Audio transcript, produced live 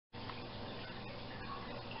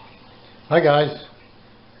Hi guys,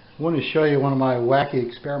 I want to show you one of my wacky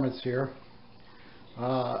experiments here.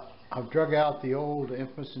 I've drug out the old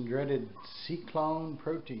infamous and dreaded cyclone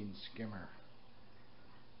protein skimmer.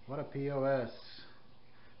 What a POS.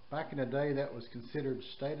 Back in the day that was considered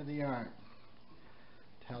state of the art.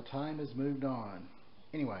 How time has moved on.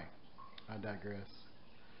 Anyway, I digress.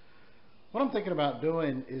 What I'm thinking about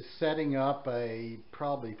doing is setting up a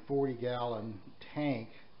probably 40-gallon tank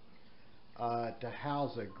to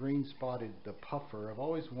house a green spotted the puffer. I've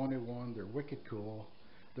always wanted one. They're wicked cool.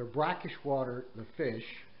 They're brackish water, the fish,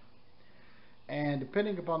 and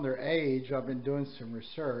depending upon their age, I've been doing some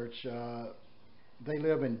research. They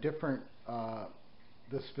live in different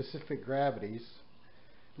the specific gravities.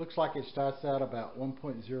 Looks like it starts out about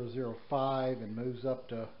 1.005 and moves up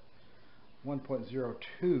to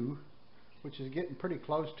 1.02, which is getting pretty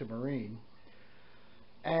close to marine.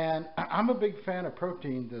 And I'm a big fan of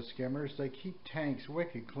protein, the skimmers. They keep tanks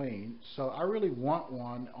wicked clean. So I really want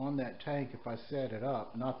one on that tank if I set it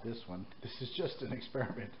up. Not this one. This is just an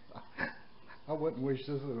experiment. I wouldn't wish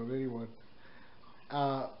this on anyone.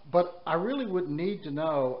 But I really would need to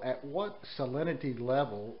know at what salinity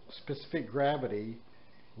level, specific gravity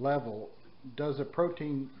level, does a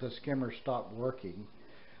protein, the skimmer, stop working.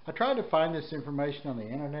 I tried to find this information on the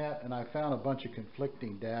internet and I found a bunch of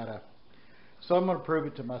conflicting data. So I'm going to prove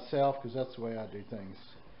it to myself because that's the way I do things.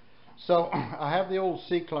 So I have the old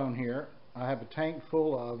cyclone here. I have a tank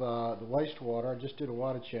full of the wastewater. I just did a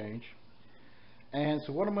water change. And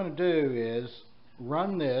so what I'm going to do is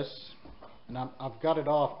run this, and I've got it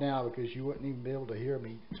off now because you wouldn't even be able to hear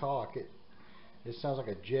me talk. It sounds like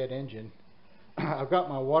a jet engine. I've got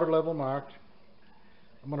my water level marked.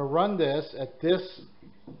 I'm going to run this at this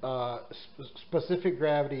specific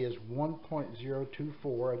gravity is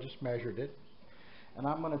 1.024. I just measured it. And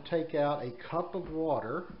I'm going to take out a cup of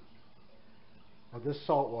water, of this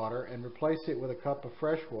salt water, and replace it with a cup of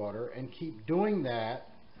fresh water, and keep doing that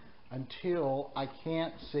until I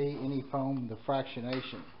can't see any foam, the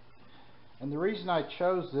fractionation. And the reason I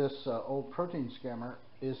chose this old protein skimmer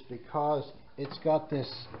is because it's got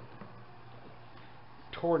this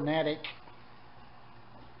tornadic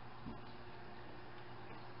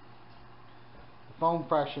foam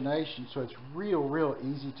fractionation, so it's real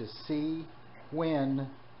easy to see when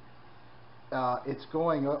it's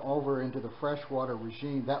going over into the freshwater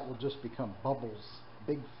regime. That will just become bubbles,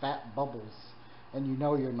 big fat bubbles, and you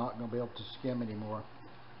know you're not going to be able to skim anymore.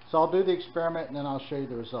 So I'll do the experiment and then I'll show you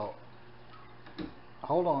the result.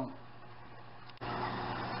 Hold on.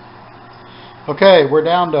 Okay, we're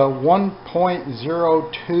down to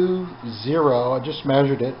 1.020. I just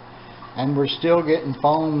measured it, and we're still getting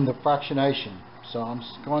foam, the fractionation. So I'm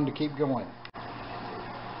going to keep going.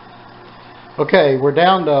 Okay, we're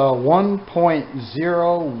down to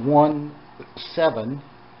 1.017,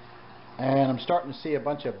 and I'm starting to see a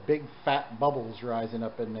bunch of big fat bubbles rising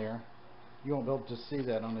up in there. You won't be able to see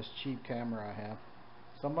that on this cheap camera I have.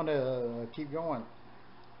 So I'm going to keep going.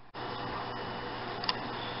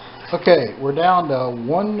 Okay, we're down to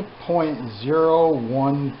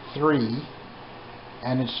 1.013,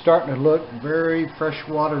 and it's starting to look very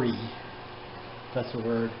freshwatery. That's a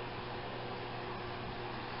word.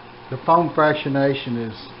 The foam fractionation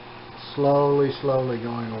is slowly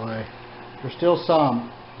going away. There's still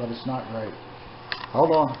some, but it's not great.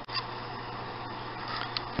 Hold on.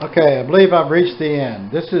 Okay, I believe I've reached the end.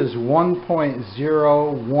 This is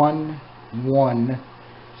 1.011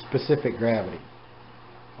 specific gravity.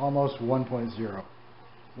 Almost 1.0.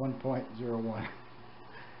 1.01.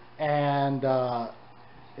 And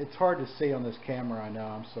it's hard to see on this camera, I know,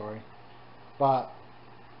 I'm sorry. But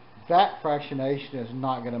that fractionation is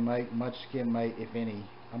not going to make much skim mate, if any.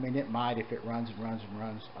 I mean, it might if it runs and runs and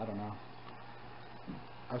runs. I don't know.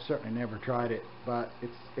 I've certainly never tried it, but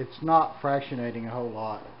it's not fractionating a whole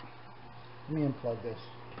lot. Let me unplug this.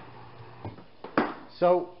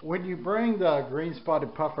 So when you bring the green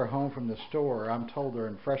spotted puffer home from the store, I'm told they're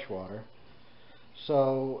in freshwater.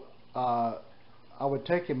 So I would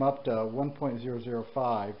take him up to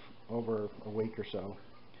 1.005 over a week or so.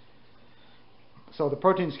 So the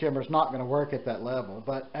protein skimmer is not going to work at that level,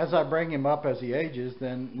 but as I bring him up as he ages,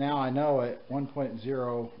 then now I know at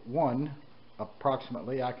 1.01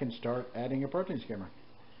 approximately I can start adding a protein skimmer.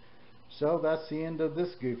 So that's the end of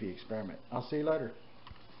this goofy experiment. I'll see you later.